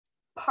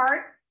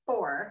part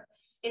 4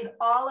 is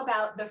all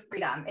about the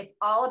freedom. It's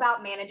all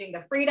about managing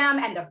the freedom,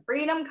 and the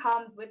freedom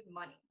comes with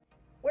money.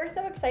 We're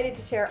so excited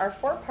to share our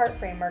 4-part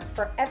framework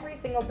for every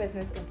single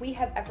business we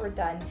have ever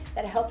done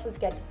that helps us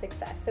get to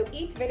success. So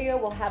each video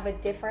will have a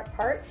different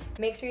part.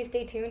 Make sure you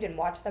stay tuned and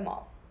watch them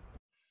all.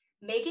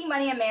 Making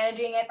money and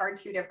managing it are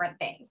two different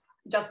things.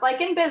 Just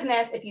like in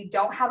business, if you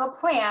don't have a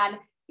plan,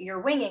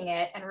 you're winging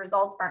it and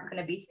results aren't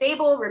going to be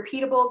stable,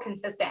 repeatable,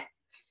 consistent.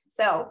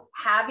 So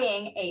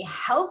having a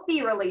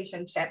healthy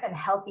relationship and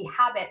healthy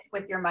habits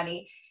with your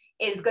money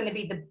is going to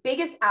be the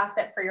biggest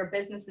asset for your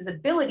business's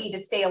ability to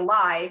stay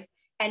alive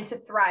and to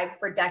thrive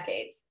for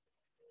decades.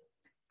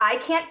 I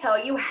can't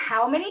tell you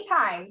how many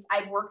times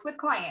I've worked with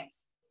clients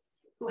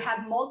who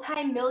have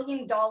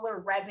multi-million-dollar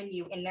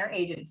revenue in their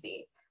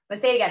agency. I'm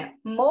gonna say it again,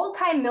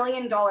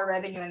 multi-million-dollar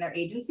revenue in their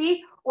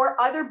agency, or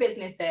other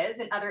businesses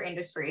in other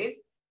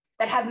industries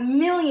that have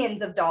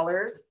millions of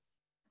dollars,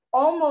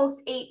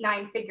 almost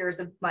 8-9 figures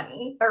of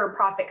money or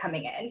profit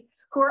coming in,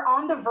 who are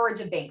on the verge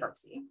of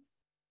bankruptcy,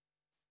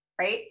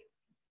 right?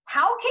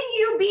 How can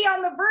you be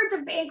on the verge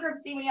of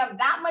bankruptcy when you have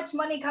that much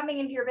money coming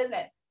into your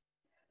business?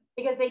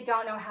 Because they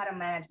don't know how to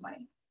manage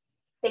money.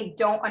 They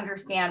don't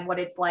understand what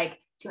it's like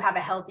to have a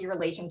healthy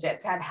relationship,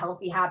 to have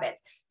healthy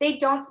habits. They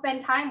don't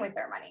spend time with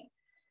their money.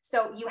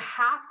 So you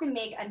have to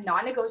make a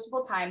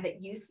non-negotiable time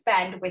that you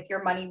spend with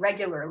your money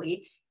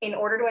regularly in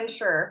order to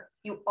ensure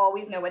you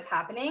always know what's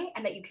happening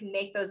and that you can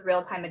make those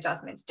real-time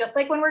adjustments. Just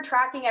like when we're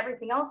tracking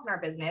everything else in our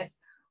business,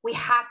 we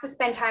have to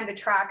spend time to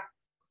track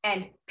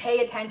and pay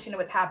attention to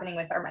what's happening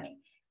with our money.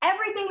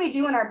 Everything we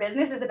do in our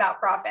business is about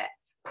profit.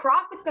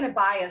 Profit's going to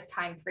buy us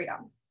time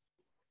freedom.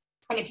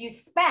 And if you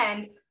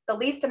spend the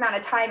least amount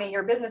of time in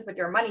your business with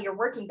your money, you're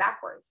working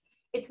backwards.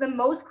 It's the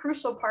most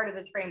crucial part of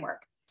this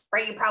framework,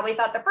 right? You probably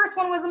thought the first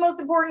one was the most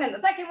important and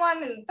the second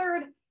one and the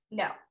third.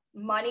 No,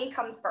 money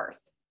comes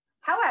first.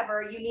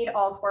 However, you need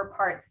all 4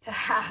 parts to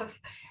have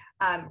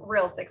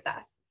real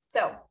success.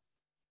 So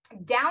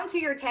down to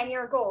your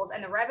 10-year goals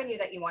and the revenue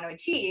that you want to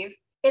achieve,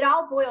 it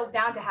all boils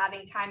down to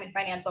having time and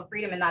financial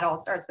freedom, and that all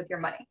starts with your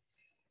money.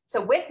 So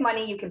with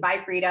money, you can buy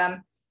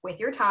freedom with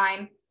your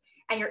time,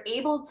 and you're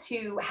able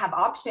to have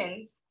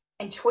options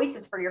and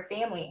choices for your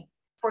family,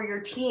 for your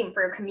team,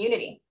 for your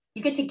community.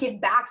 You get to give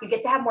back. You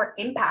get to have more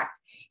impact.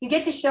 You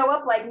get to show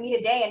up like me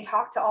today and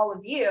talk to all of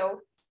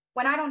you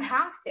when I don't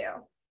have to.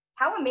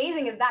 How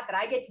amazing is that, that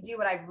I get to do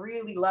what I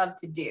really love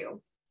to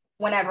do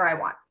whenever I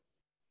want?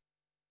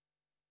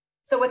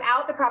 So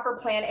without the proper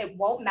plan, it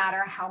won't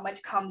matter how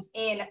much comes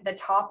in the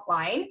top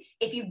line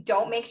if you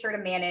don't make sure to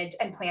manage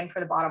and plan for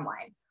the bottom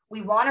line.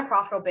 We want a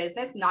profitable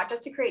business, not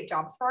just to create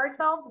jobs for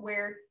ourselves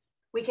where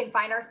we can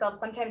find ourselves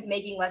sometimes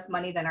making less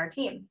money than our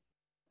team.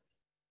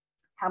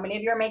 How many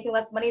of you are making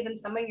less money than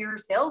some of your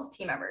sales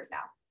team members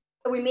now?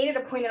 So we made it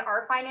a point in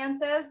our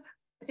finances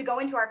to go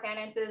into our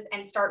finances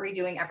and start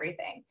redoing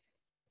everything.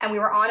 And we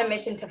were on a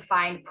mission to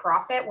find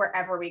profit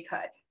wherever we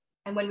could.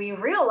 And when we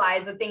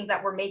realized the things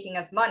that were making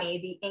us money,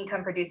 the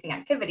income producing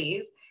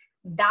activities,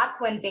 that's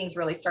when things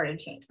really started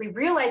to change. We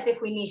realized if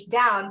we niched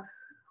down,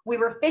 we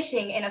were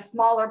fishing in a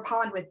smaller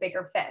pond with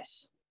bigger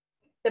fish.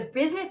 The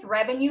business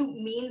revenue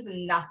means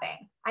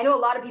nothing. I know a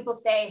lot of people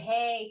say,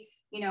 hey,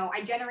 you know, I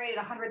generated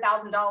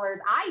 $100,000.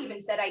 I even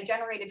said I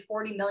generated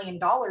 $40 million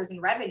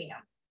in revenue.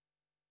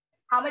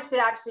 How much did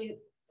actually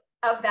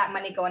of that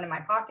money go into my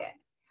pocket?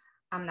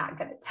 I'm not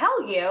going to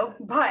tell you,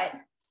 but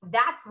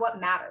that's what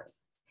matters.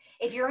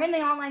 If you're in the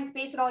online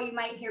space at all, you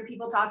might hear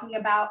people talking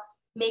about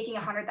making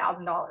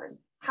 $100,000.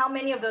 How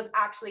many of those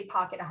actually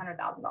pocket $100,000?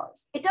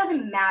 It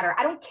doesn't matter.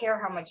 I don't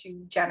care how much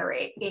you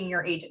generate in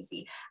your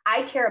agency.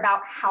 I care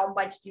about how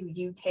much do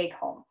you take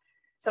home.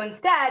 So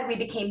instead, we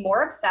became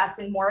more obsessed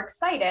and more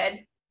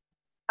excited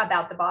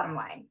about the bottom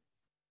line.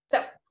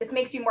 So this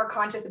makes you more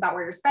conscious about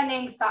where you're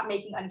spending, stop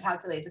making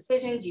uncalculated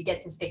decisions. You get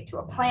to stick to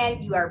a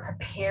plan. You are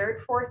prepared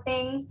for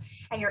things,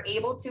 and you're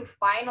able to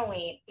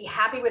finally be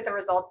happy with the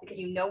results because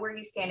you know where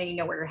you stand and you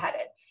know where you're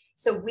headed.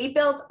 So we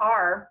built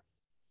our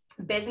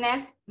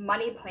business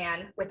money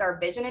plan with our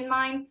vision in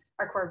mind,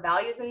 our core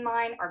values in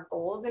mind, our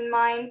goals in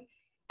mind,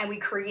 and we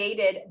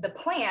created the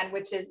plan,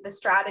 which is the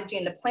strategy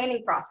and the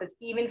planning process,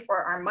 even for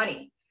our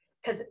money,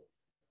 because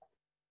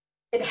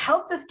it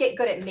helped us get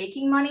good at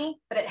making money,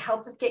 but it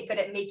helped us get good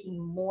at making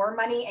more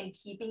money and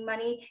keeping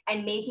money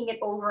and making it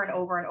over and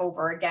over and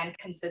over again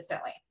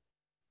consistently.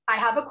 I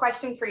have a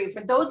question for you.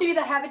 For those of you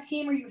that have a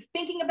team or you're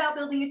thinking about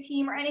building a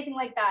team or anything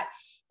like that,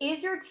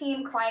 is your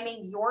team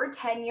climbing your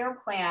 10-year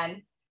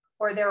plan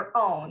or their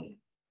own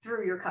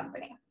through your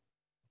company?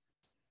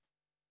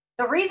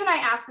 The reason I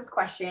asked this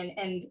question,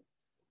 and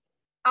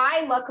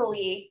I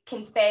luckily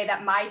can say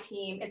that my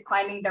team is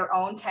climbing their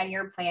own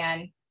 10-year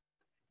plan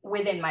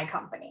within my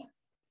company.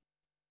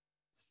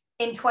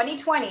 In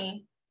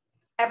 2020,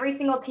 every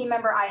single team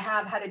member I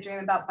have had a dream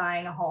about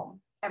buying a home.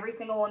 Every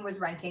single one was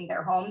renting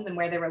their homes and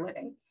where they were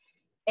living.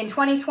 In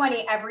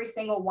 2020, every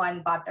single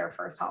one bought their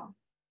first home.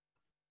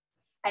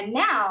 And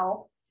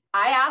now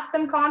I ask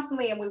them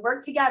constantly, and we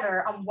work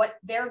together on what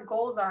their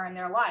goals are in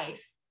their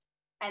life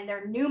and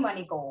their new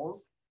money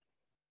goals.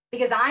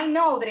 Because I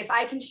know that if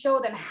I can show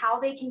them how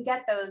they can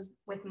get those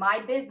with my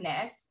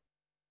business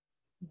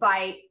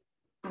by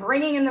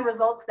bringing in the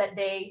results that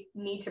they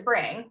need to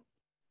bring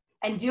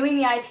and doing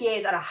the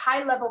IPAs at a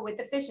high level with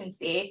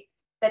efficiency,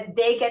 that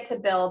they get to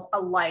build a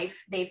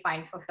life they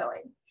find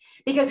fulfilling.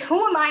 Because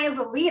who am I as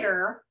a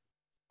leader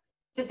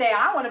to say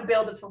I want to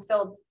build a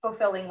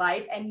fulfilling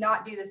life and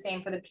not do the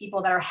same for the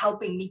people that are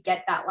helping me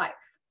get that life?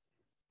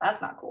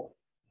 That's not cool.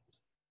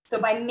 So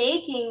by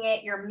making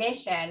it your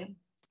mission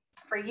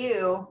for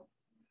you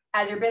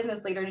as your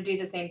business leader to do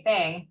the same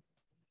thing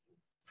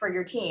for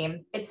your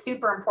team, it's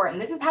super important.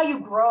 This is how you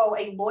grow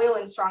a loyal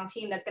and strong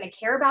team that's going to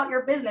care about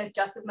your business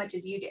just as much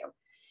as you do.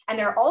 And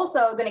they're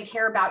also going to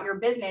care about your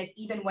business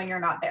even when you're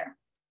not there.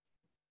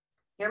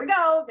 Here we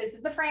go. This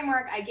is the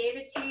framework. I gave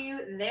it to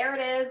you. There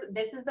it is.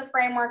 This is the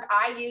framework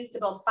I use to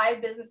build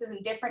 5 businesses in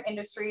different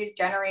industries,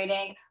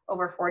 generating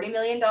over $40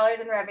 million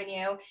in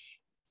revenue,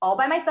 all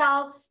by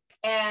myself.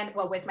 And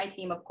well, with my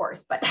team, of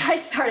course, but I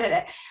started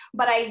it.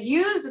 But I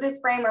used this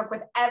framework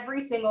with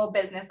every single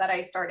business that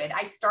I started.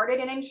 I started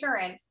in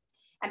insurance.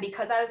 And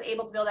because I was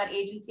able to build that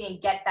agency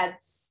and get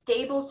that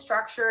stable,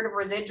 structured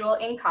residual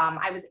income,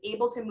 I was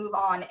able to move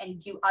on and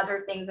do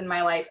other things in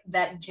my life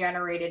that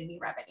generated me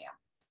revenue.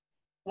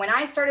 When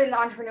I started in the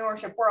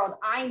entrepreneurship world,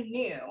 I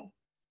knew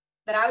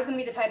that I was going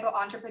to be the type of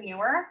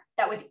entrepreneur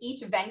that with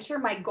each venture,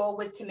 my goal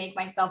was to make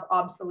myself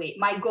obsolete.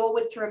 My goal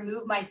was to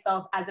remove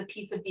myself as a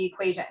piece of the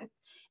equation.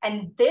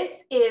 And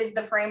this is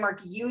the framework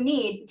you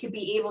need to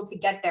be able to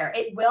get there.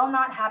 It will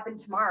not happen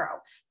tomorrow,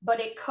 but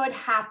it could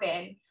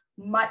happen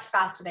much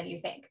faster than you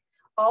think.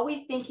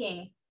 Always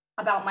thinking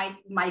about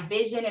my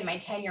vision and my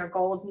 10-year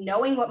goals,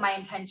 knowing what my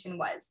intention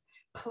was,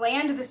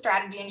 planned the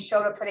strategy and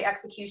showed up for the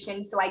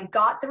execution. So I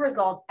got the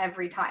results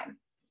every time.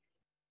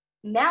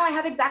 Now I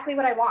have exactly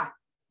what I want.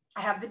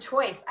 I have the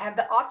choice. I have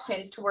the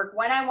options to work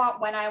when I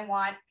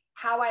want,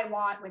 how I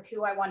want, with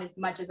who I want, as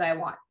much as I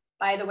want.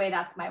 By the way,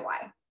 that's my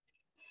why.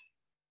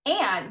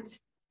 And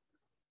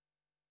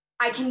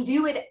I can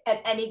do it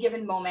at any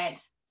given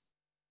moment,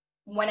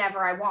 whenever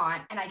I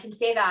want. And I can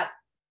say that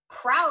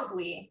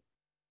proudly,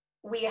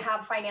 we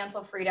have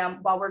financial freedom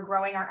while we're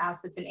growing our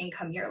assets and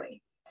income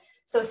yearly.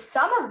 So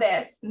some of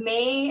this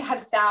may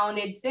have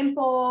sounded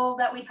simple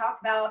that we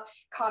talked about,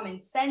 common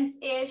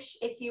sense-ish,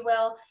 if you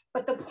will.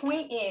 But the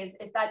point is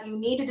that you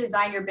need to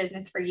design your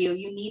business for you.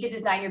 You need to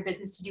design your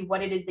business to do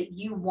what it is that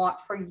you want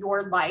for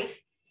your life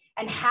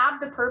and have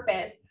the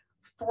purpose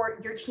for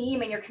your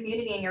team and your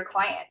community and your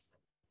clients.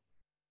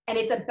 And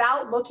it's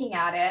about looking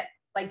at it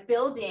like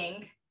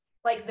building,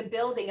 like the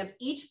building of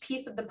each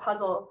piece of the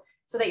puzzle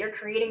so that you're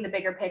creating the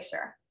bigger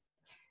picture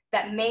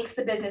that makes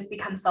the business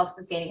become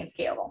self-sustaining and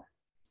scalable.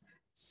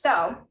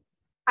 So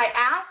I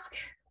ask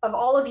of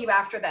all of you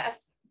after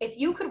this, if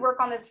you could work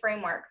on this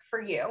framework for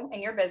you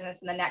and your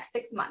business in the next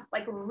 6 months,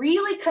 like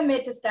really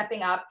commit to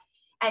stepping up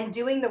and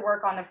doing the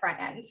work on the front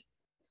end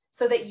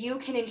so that you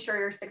can ensure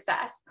your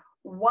success.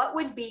 What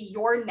would be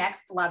your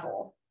next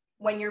level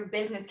when your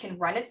business can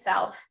run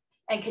itself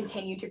and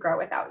continue to grow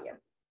without you?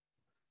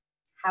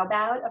 How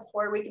about a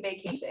 4-week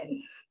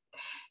vacation?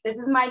 This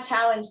is my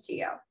challenge to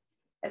you,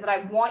 is that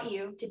I want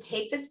you to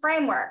take this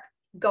framework,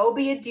 go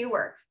be a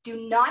doer.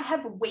 Do not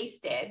have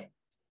wasted,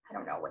 I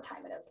don't know what time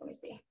it is, let me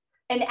see,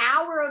 an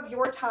hour of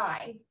your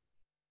time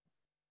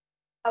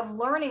of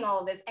learning all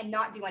of this and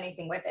not do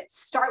anything with it.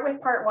 Start with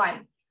part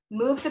 1,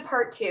 move to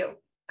part 2,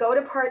 go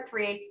to part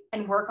 3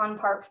 and work on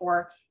part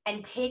 4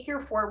 and take your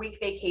 4-week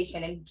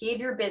vacation and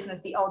give your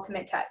business the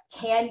ultimate test.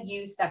 Can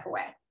you step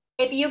away?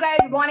 If you guys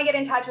want to get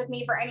in touch with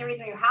me for any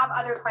reason, you have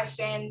other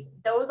questions,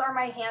 those are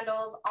my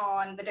handles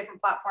on the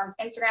different platforms,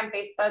 Instagram,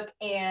 Facebook,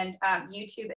 and YouTube